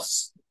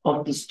loss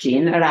of this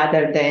gene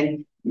rather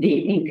than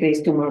the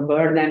increased tumor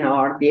burden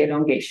or the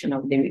elongation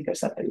of the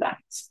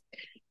microsatellites.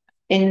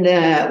 And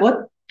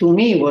what to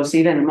me was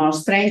even more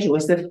strange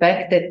was the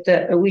fact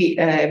that we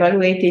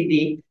evaluated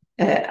the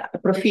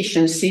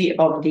proficiency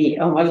of the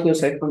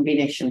homologous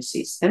recombination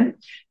system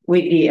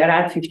with the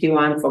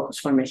RAD51 focus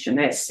formation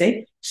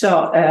assay.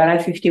 So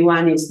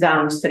RAD51 is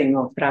downstream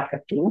of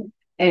BRCA2,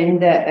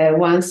 and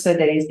once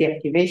there is the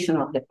activation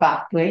of the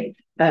pathway,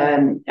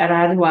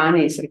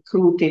 RAD1 is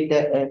recruited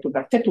to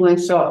BRCA2,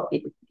 and so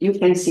you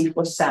can see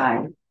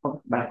foci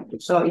of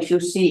BRCA2. So if you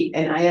see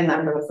an higher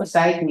number of foci,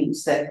 it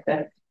means that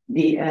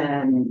the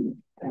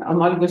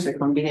homologous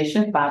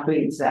recombination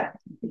pathway is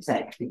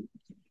active.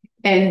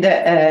 And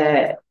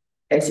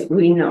as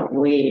we know,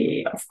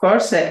 we of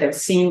course have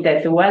seen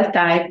that the wild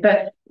type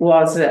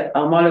was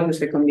homologous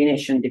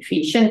recombination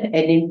deficient, and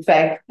in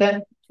fact,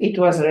 it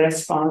was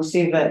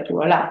responsive to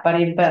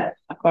olaparib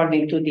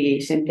according to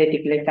the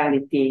synthetic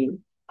lethality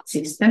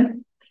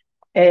system,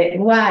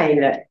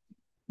 while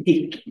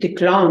the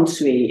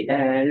clones we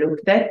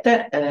looked at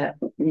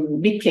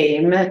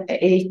became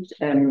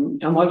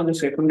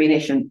homologous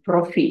recombination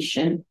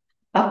proficient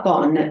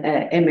upon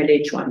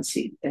MLH1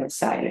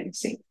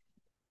 silencing.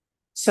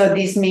 So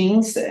this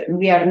means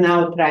we are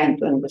now trying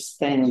to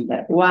understand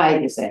why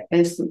this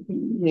happens.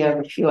 We have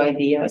a few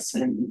ideas,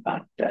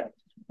 but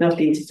not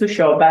easy to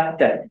show. But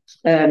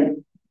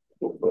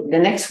the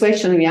next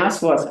question we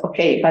asked was,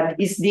 okay, but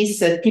is this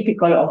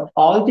typical of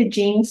all the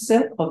genes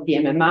of the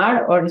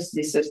MMR, or is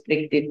this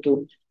restricted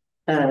to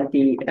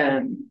the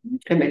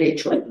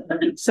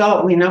MLH1?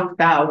 So we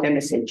knocked out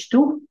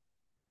MSH2,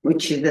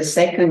 which is the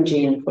second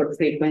gene for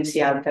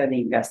frequency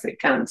altering gastric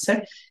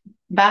cancer.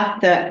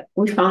 But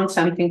we found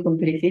something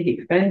completely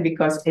different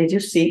because, as you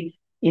see,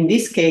 in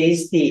this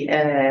case, the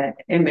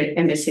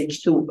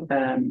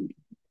MSH2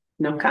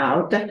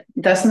 knockout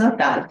does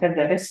not alter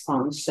the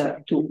response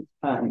to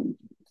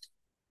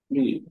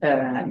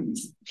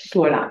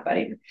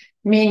olaparib,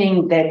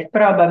 meaning that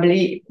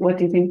probably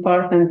what is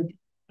important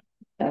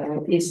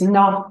is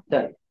not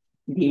the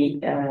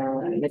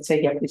let's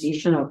say, the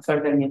acquisition of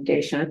further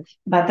mutation,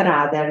 but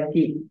rather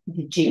the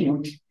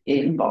gene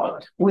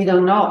involved. We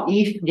don't know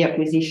if the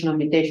acquisition of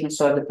mutation,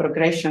 so the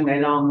progression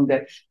along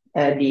the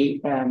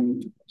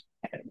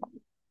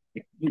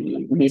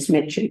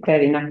mismatch repair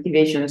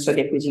inactivation, so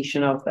the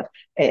acquisition of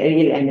a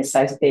real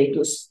MSI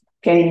status,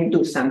 can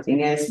do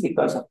something else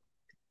because of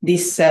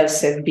these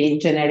cells have been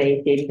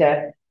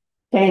generated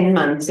 10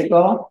 months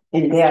ago,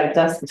 and they are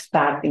just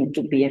starting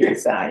to be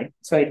MSI.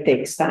 So it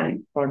takes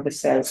time for the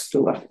cells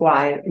to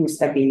acquire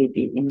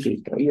instability in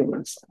vitro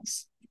human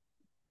cells.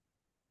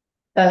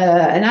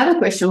 Another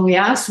question we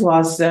asked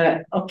was,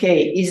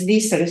 okay, is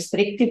this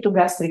restricted to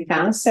gastric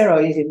cancer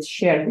or is it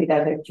shared with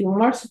other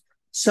tumors?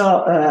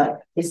 So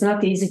it's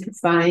not easy to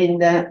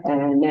find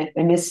an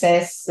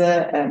MSS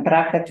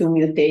BRCA2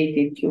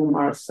 mutated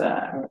tumors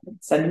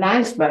cell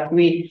lines, but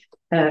we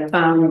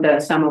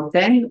found some of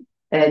them.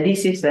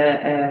 This is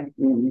a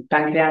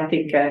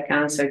pancreatic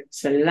cancer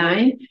cell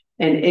line.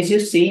 And as you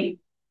see,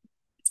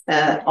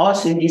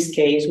 also in this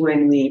case,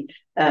 when we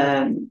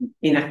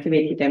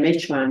inactivated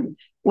MH1,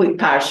 we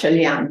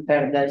partially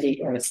answered the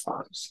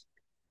response.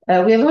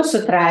 We have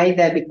also tried,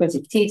 because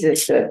it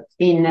is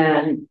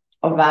in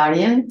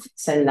ovarian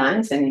cell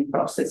lines and in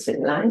prostate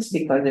cell lines,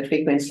 because the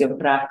frequency of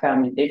BRCA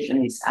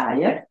mutation is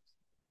higher.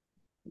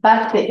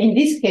 But in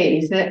this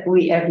case,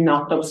 we have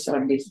not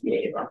observed this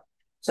behavior.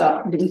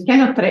 So we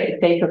cannot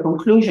take a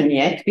conclusion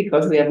yet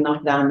because we have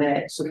not done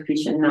a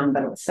sufficient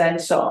number of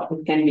cells, so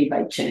it can be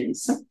by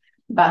chance.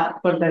 But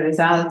for the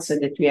results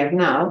that we have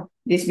now,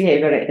 this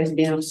behavior has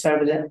been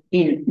observed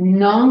in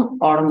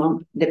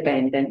non-hormone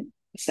dependent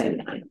cell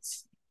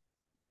lines.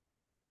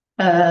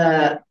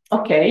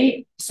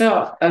 Okay,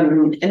 so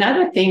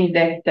another thing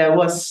that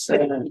was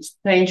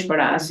strange for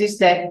us is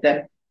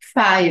that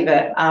 5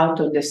 out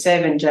of the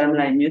 7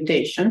 germline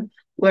mutations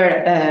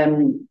were,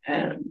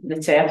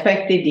 let's say,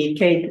 affected the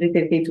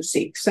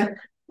K332.6,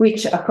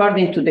 which,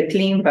 according to the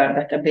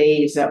ClinVar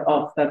database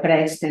of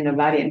breast and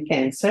ovarian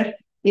cancer,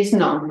 is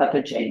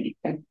non-pathogenic.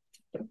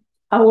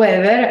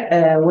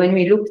 However, when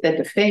we looked at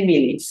the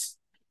families,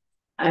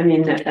 I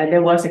mean,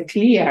 there was a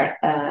clear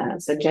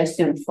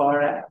suggestion for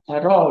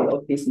a role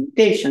of this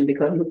mutation,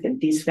 because look at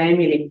this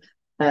family,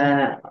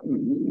 the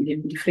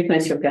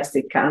frequency of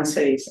gastric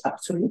cancer is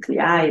absolutely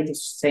high, the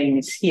same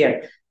is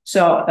here.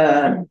 So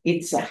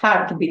it's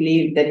hard to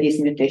believe that this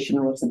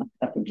mutation was not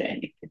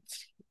pathogenic.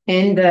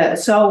 And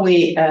so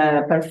we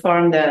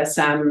performed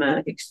some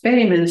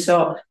experiments.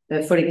 So,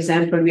 for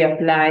example, we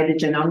applied the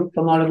genomic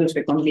homologous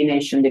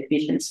recombination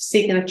deficiency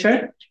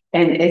signature.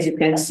 And as you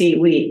can see,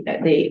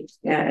 the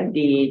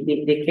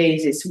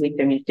cases with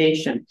the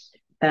mutation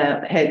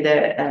had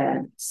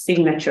a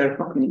signature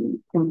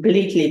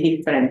completely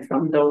different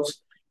from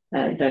those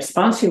the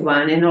responsive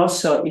one. And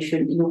also, if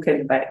you look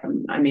at,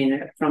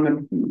 from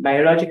a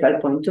biological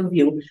point of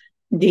view,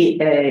 the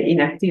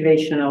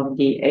inactivation of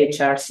the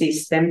HR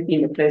system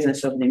in the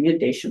presence of the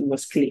mutation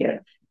was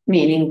clear,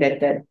 meaning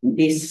that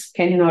this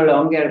can no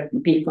longer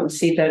be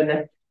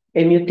considered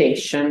a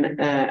mutation,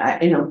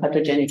 a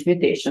non-pathogenic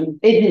mutation,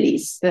 at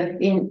least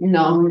in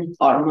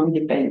non-hormone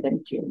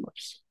dependent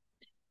tumors.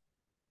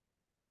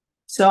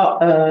 So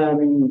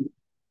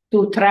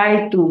to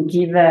try to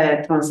give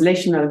a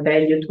translational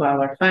value to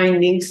our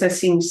findings,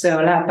 since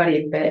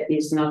olaparib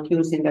is not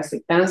used in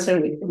gastric cancer,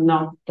 we could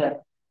not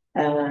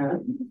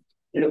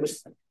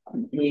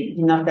we did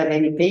not have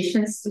any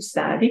patients to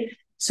study.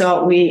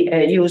 So we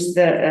used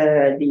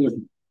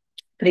the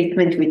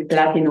treatment with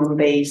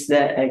platinum-based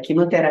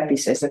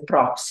chemotherapies as a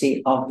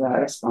proxy of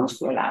response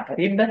to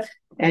olaparib.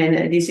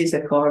 And this is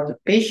a cohort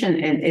of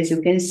patients. And as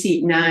you can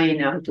see,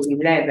 9 out of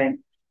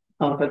 11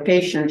 of a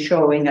patient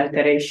showing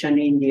alteration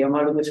in the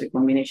homologous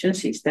recombination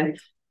system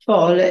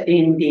fall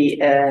in the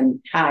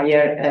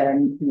higher,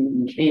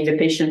 in the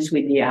patients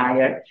with the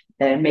higher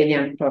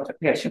median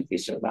progression-free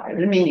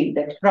survival, meaning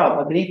that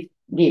probably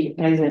the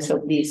presence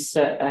of this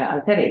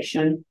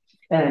alteration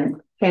can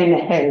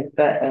help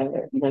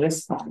the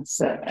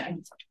response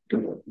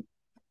to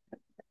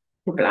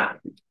plan.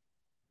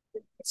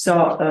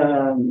 So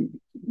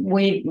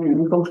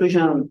in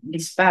conclusion of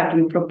this part,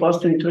 we propose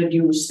to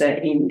introduce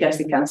in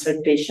gastric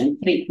cancer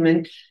patient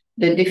treatment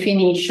the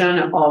definition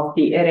of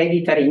the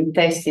hereditary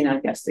intestinal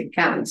gastric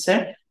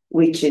cancer,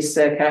 which is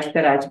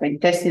characterized by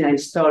intestinal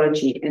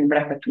histology and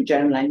BRCA2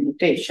 germline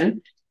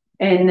mutation.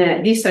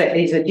 And this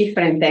is a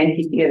different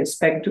entity with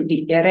respect to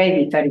the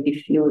hereditary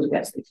diffuse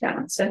gastric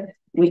cancer,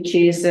 which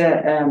is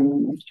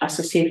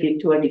associated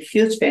to a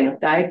diffuse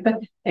phenotype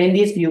and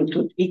is due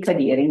to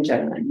icadherin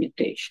germline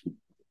mutation.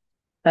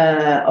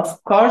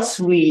 Of course,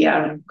 we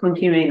are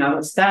continuing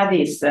our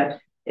studies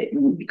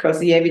because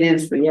the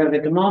evidence we have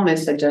at the moment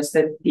suggests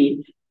that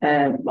the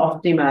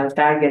optimal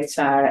targets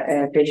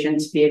are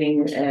patients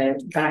bearing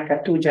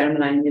BRCA2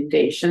 germline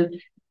mutation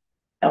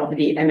of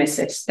the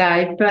MSS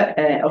type.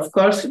 Of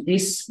course,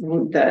 this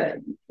would,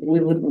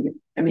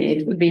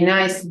 it would be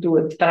nice to do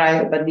a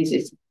trial, but this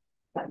is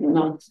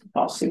not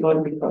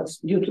possible because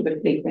due to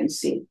the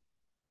frequency,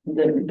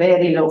 the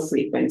very low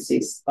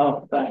frequencies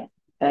of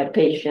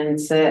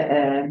patients,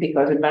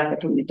 because the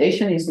BRCA2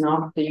 mutation is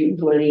not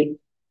usually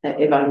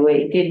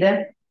evaluated,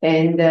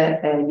 and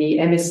the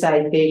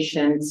MSI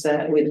patients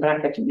with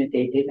BRCA2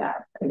 mutated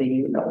are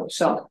really low.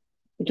 So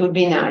it would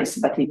be nice,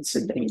 but it's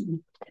a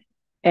dream.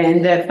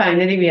 And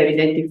finally, we have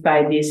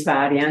identified this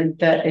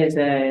variant as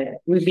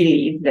we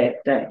believe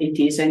that it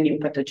is a new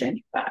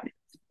pathogenic variant.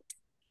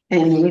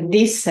 And with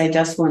this, I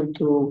just want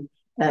to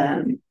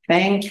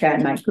thank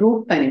my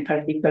group, and in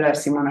particular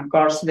Simona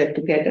Corso, that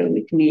together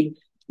with me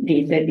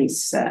did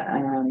this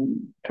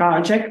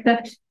project,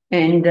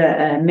 and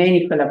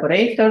many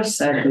collaborators,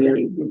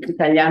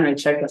 l'italiano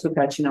ricerca sul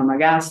carcinoma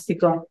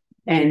gastrico,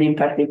 and in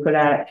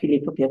particular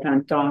Filippo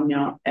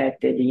Pietrantonio at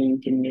the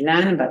INT in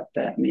Milan,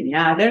 but many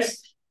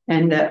others.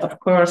 And of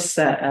course,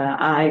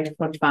 I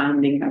for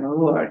funding our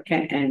work,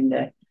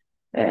 and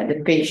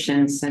the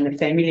patients and the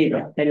family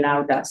that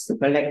allowed us to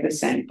collect the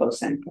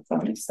samples and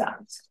perform the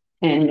studies.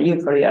 And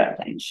you for your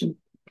attention.